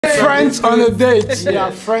Friends on a date. We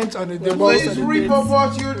are friends on a date. Please read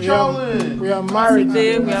about your challenge. We are married.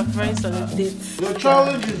 Today we are friends on a date. Your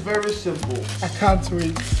challenge is very simple. I can't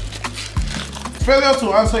wait. Failure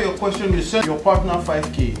to answer your question, you send your partner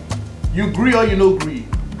 5K. You agree or you no agree?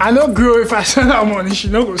 I no grow if I send her money, she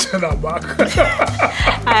no go send her back.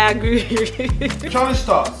 I agree. Challenge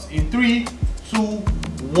starts in 3, 2,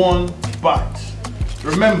 1, bite.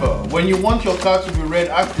 Remember, when you want your card to be read,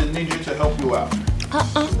 ask the ninja to help you out.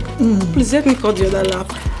 Please let me cut the other lap.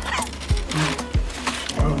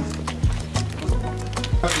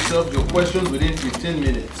 Ask yourself your questions within 15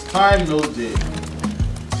 minutes. Time no day.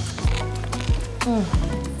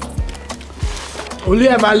 Will you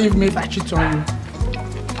ever leave me if I cheat on you?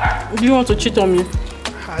 Do you want to cheat on me?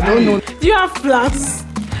 I don't know. Do you have plans?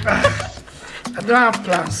 I don't have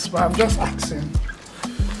plans, but I'm just asking.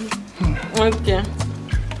 Okay.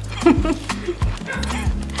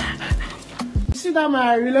 You see that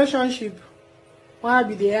my relationship, why I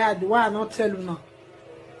be the ad, why I not tell you now?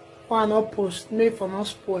 Why I not post, made for not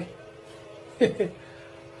spoil? It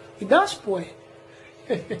does spoil.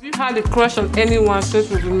 Have you had a crush on anyone since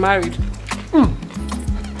we've been married?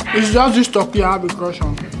 It's just this turkey I have a crush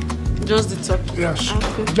on. Just the turkey? Yes.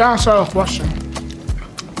 Okay. Just answer your question.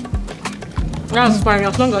 That's fine,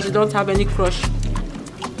 as long as you don't have any crush.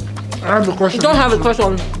 I have a crush on You don't have a crush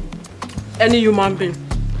on any human being?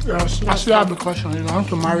 Yes, I still have a crush on you. I want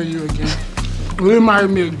to marry you again. Will you marry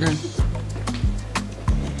me again?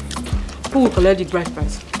 Who will collect the bride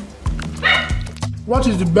price? What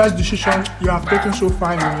is the best decision you have taken so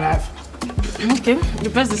far in your life? Okay, the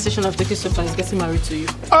best decision I've taken so far is getting married to you.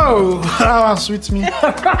 Oh, that was sweet me.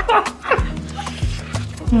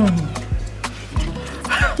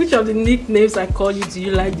 Which of the nicknames I call you do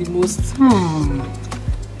you like the most?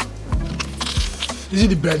 Is it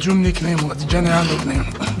the bedroom nickname or the general nickname?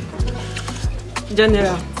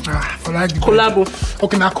 General. For like the Collabo.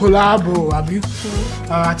 Okay, now collabo, Abi.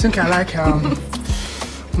 I think I like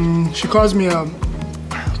she calls me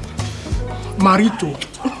Marito.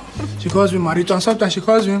 She calls me Marito, and sometimes she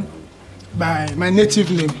calls me by my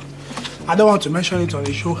native name. I don't want to mention it on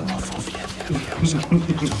the show.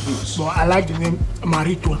 But I like the name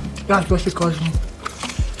Marito. That's what she calls me.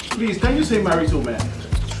 Please, can you say Marito, man?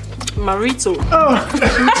 Marito. Oh.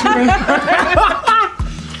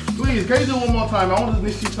 Please, can you do it one more time? I want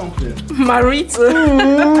to see something. Marito.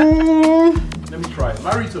 Let me try.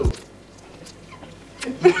 Marito.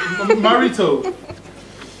 Marito.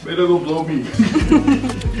 Better go blow me.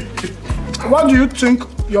 What do you think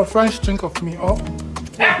your friends think of me? Or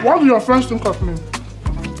what do your friends think of me?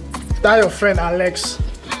 That your friend Alex.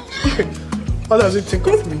 What does he think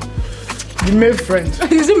of me? The male friend.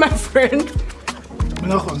 Is he my friend? I'm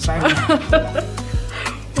not concerned.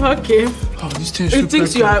 Okay. Oh, this thing is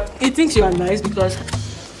He thinks you are nice because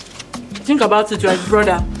think about it, you are his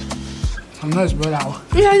brother. I'm not his brother.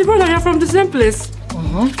 Yeah, his brother, you're from the same place.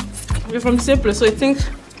 You're from the same place, so he thinks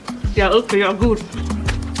yeah, okay, you're good.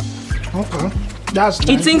 Okay. That's nice.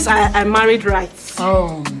 He thinks I married right.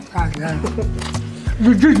 Oh, yeah.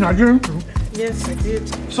 You did not, didn't you? Yes, I did.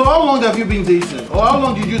 So how long have you been dating? Or how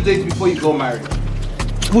long did you date before you got married?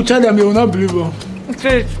 We'll tell them, they will not believe us.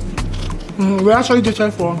 Okay. We actually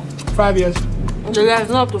dated for 5 years. Yeah, it's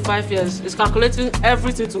not up to 5 years. It's calculating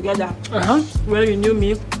everything together. When you knew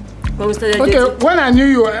me, when we started dating. When I knew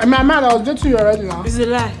you, in my mind, I was dating you already now. It's a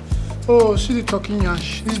lie. Oh, see the talking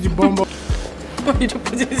yash. This is the bomb. Why you don't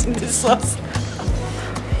put it in the sauce?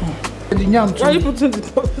 The yam too. Why are you putting the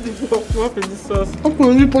puff in the sauce?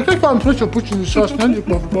 Okay, the potato I'm supposed to put in the sauce, not the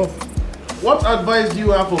puff puff. What advice do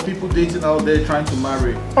you have for people dating out there trying to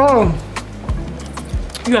marry? Oh.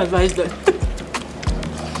 You advise them.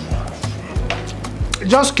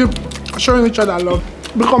 Just keep showing each other love.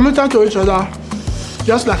 Be committed to each other.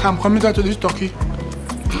 Just like I'm committed to this turkey.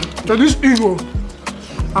 To this ego.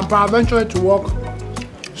 And eventually to work.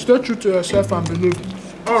 Stay true to yourself and believe.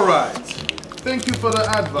 Alright. Thank you for the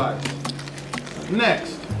advice.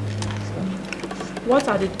 Next. What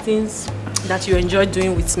are the things that you enjoy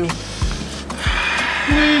doing with me?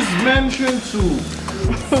 Please mention two.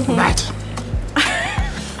 Bite.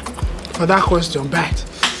 For that question, bite.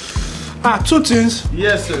 2 things.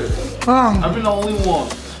 Yes, sir. I've been the only one.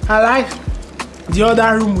 I like the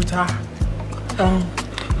other room with her.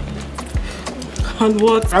 And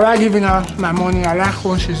what? I like giving her my money. I like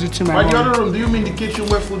when she's eating my money. By the other room, do you mean the kitchen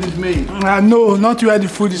where food is made? No, not where the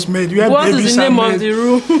food is made. Where what babies is the name are made. of the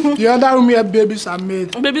room? The other room where babies are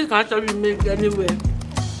made. Babies can actually be made anywhere.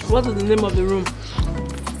 What is the name of the room?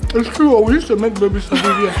 It's true. We used to make babies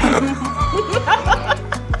everywhere.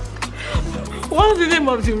 What is the name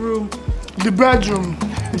of the room? The bedroom.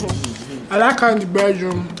 I like her in the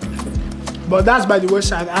bedroom, but that's by the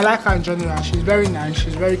wayside. I like her in general. She's very nice.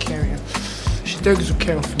 She's very caring. She takes good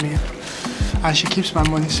care of me, and she keeps my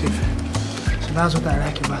money safe. So that's what I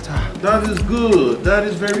like about her. That is good. That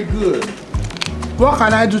is very good. What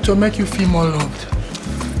can I do to make you feel more loved?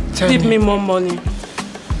 Tell Give me more money.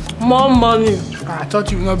 More money. I thought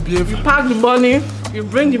you would not behave. You pack the money, you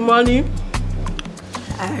bring the money.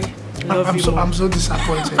 I love you more. I'm so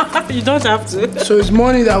disappointed. You don't have to. So it's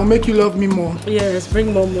money that will make you love me more. Yes,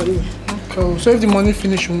 bring more money. Okay, so if the money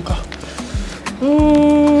finish, unka.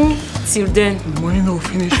 Till then. The money no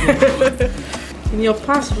finish. In your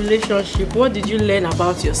past relationship, what did you learn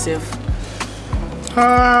about yourself?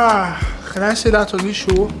 Can I say that on this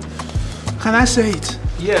show? Can I say it?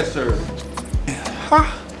 Yes, sir.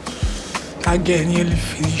 That girl nearly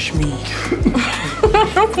finished me.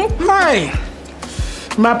 Hi.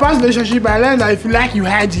 In my past relationship, I learned that if you like, you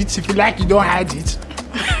hide it. If you like, you don't hide it.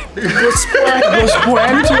 It go spoil. It go spoil.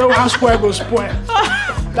 Anything you want spoil, go spoil.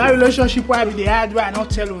 That relationship where I be the hard way I not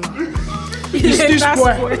tell you. It's still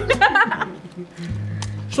spoil.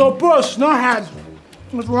 So post, not hard.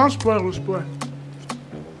 If you want spoil, go spoil.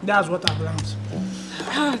 That's what I've learned.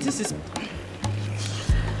 This is.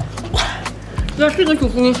 You're still going to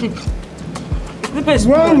finish it.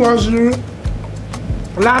 When was the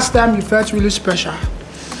last time you felt really special?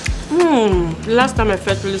 The last time I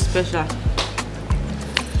felt really special.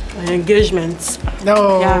 My engagement.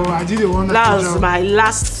 No, Yeah. I did the one That was my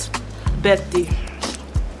last birthday.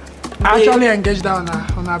 I actually engaged her on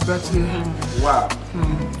her birthday. Wow.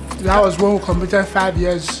 That was when we completed 5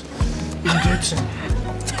 years in dating.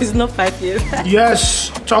 It's not 5 years.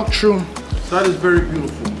 Yes, talk true. That is very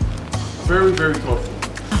beautiful. Very, very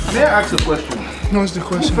thoughtful. May I ask a question? What's the Who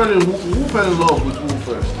question? fell in love with who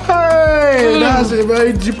first? Hey, that's a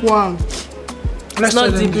very deep one. Let's Not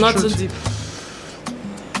tell them deep, the not truth. too deep.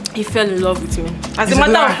 He fell in love with me. As It's a a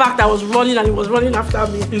matter lie. of fact, I was running and he was running after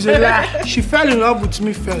me. It's a lie. She fell in love with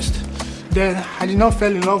me first. Then I did not fall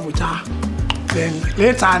in love with her. Then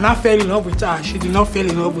later I now fell in love with her. She did not fall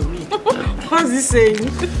in love with me. What's he saying?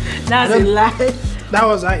 That's a lie. That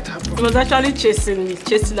was how it happened. He was actually chasing me,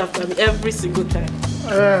 chasing after me every single time.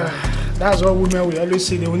 That's what women will always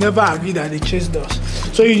say. They will never agree that they chased us.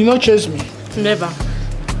 So you did not chase me. Never.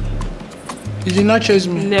 You did not chase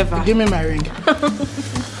me. Never. Give me my ring.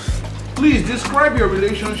 Please describe your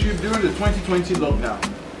relationship during the 2020 lockdown.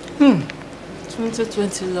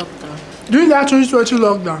 2020 lockdown. During that 2020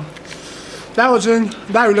 lockdown, that was in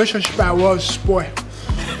that relationship I was spoiled.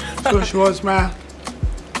 So she was my,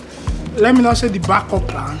 let me not say the backup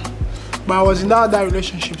plan, but I was in that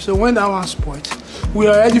relationship. So when that one spoiled, we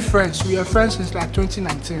were already friends. We were friends since like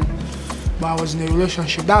 2019, but I was in a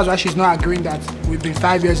relationship. That's why she's not agreeing that we've been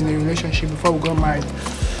 5 years in a relationship before we got married.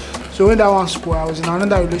 So when that one spoiled, I was in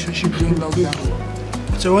another relationship during lockdown.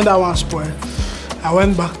 So when that one spoiled, I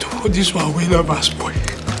went back to this one we never spoiled.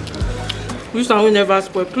 This one will never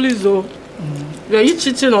spoil. Please, though. Are you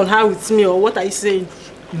cheating on her with me or what are you saying?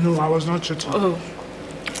 No, I was not cheating. Oh.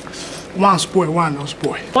 One spoil, one not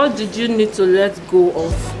spoil. What did you need to let go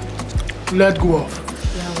of? Let go of.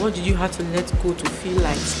 Yeah, what did you have to let go to feel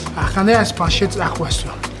like? Can I expatiate that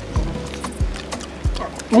question?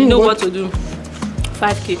 You know what to do.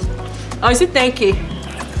 5K. Oh, is it 10K?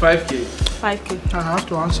 5K. 5K. I have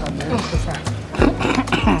to answer that.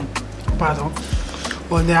 Pardon.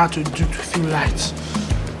 What they have to do to feel light.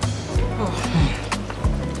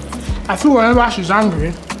 I feel whenever she's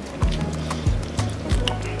angry,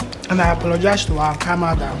 and I apologize to her and calm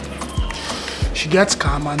her down, she gets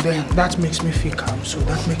calm and then that makes me feel calm. So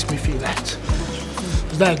that makes me feel light.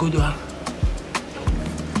 Is that a good one?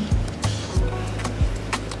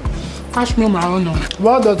 Ask me my own.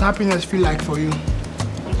 What does happiness feel like for you?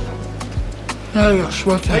 Yes,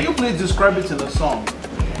 what? Can you please describe it in a song?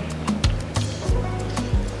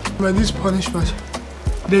 By this punishment,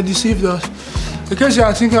 they deceived us. In case you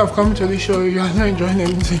are thinking of coming to this show, you are not enjoying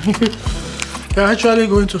anything. You're actually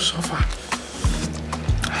going to suffer.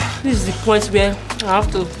 This is the point where I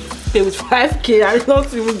have to pay with 5K. I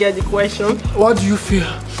don't even get the question. What do you feel?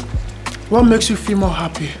 What makes you feel more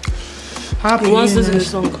happy? Happy. Who wants this in the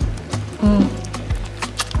song?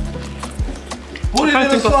 Put it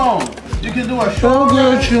in a song. You can do a show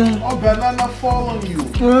or banana fall on you.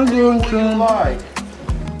 What do you like?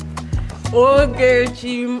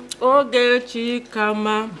 Ogechi,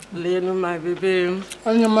 kama, lenu my baby.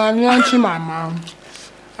 And your man, my mom.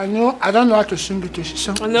 I don't know how to sing it. She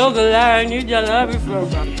sang. I know the line, you just love it from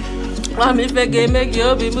them. I'm if I can make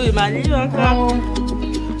you be my little car.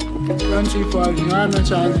 20 for the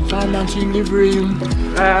environment and the time and delivery.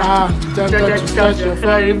 Touch your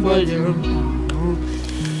fairy for you.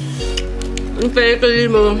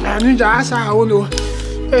 Ninja, that's how I know.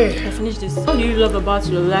 Hey. I finished this. What do you love about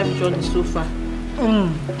your life journey so far?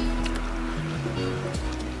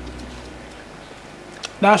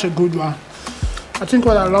 That's a good one. I think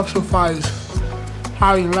what I love so far is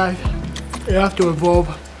how in life you have to evolve.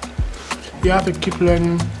 You have to keep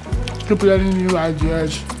learning new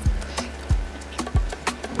ideas.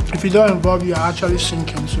 If you don't evolve, you are actually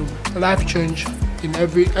sinking. So life change in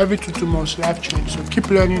every 2 months. Life change. So keep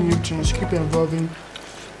learning new things. Keep evolving.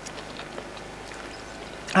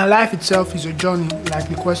 And life itself is a journey, like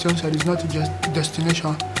the question said. It's not just a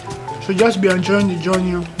destination. So just be enjoying the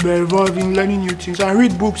journey, be evolving, learning new things, and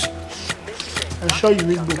read books. I'm sure you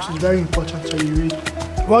read books. It's very important. So you read.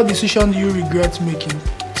 What decision do you regret making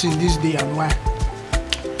till this day, and why?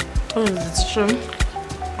 What is the decision?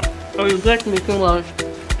 I regret making was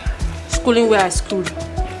schooling where I schooled.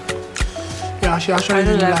 Yeah, she actually I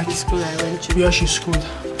don't didn't like like the school I went to. where she schooled.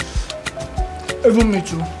 Even me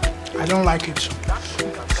too. I don't like it.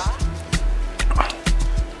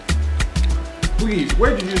 Please,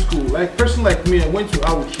 where did you school? Like person like me, I went to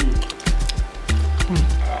Auchi.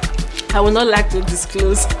 I would not like to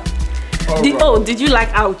disclose. Alright. Oh, did you like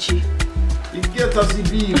Auchi? You get a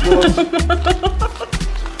CB, boss.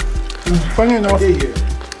 Funny enough, Here.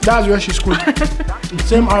 that's where she schooled.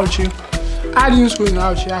 Same Auchi. I didn't school in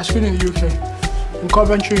Auchi. I schooled in the UK, in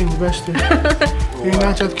Coventry University,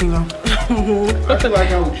 United Kingdom. I feel like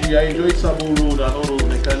Auchi. I enjoyed Sabo Road and all those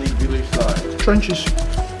mechanic village side. Trenches.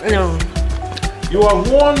 No. You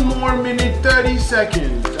have 1 more minute 30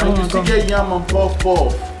 seconds, and you still get yam and puff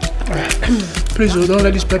puff. Please don't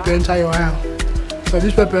let this pepper enter your eye. So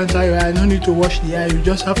this pepper enter your eye, no need to wash the eye. You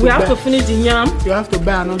just have to. We have to finish the yam. You have to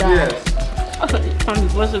buy another eye. Yes. It can't be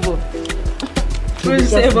possible. Please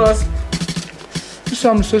save us. This is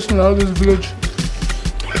I'm tasting all this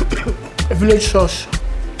village sauce.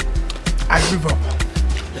 I give up.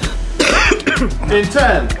 In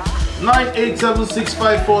 10, 9, 8, 7, 6,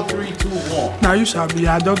 5, 4, 3, 2, 1. Now you sabi,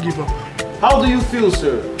 I don't give up. How do you feel,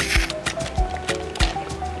 sir?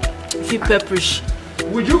 Feel pepperish.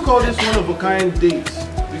 Would you call this one of a kind date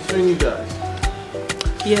between you guys?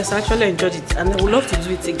 Yes, I actually enjoyed it, and I would love to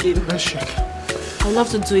do it again. Let's shake. I would love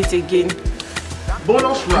to do it again.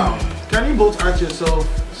 Bonus round. Can you both ask yourself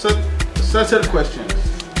certain questions?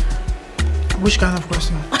 Which kind of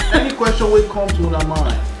question? Any question will come to your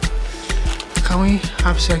mind. Can we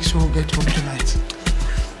have sex when we get home tonight?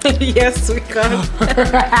 Yes, we can.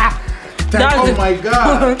 Oh my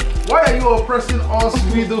God! Why are you oppressing us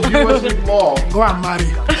with the viewers with love? Go and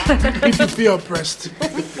marry if you feel oppressed.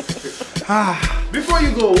 Before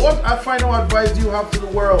you go, what final advice do you have to the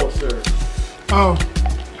world, sir? Oh,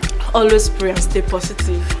 Always pray and stay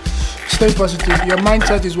positive. stay positive. Your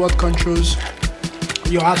mindset is what controls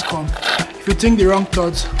your outcome. If you think the wrong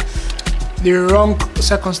thoughts, the wrong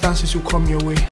circumstances will come your way.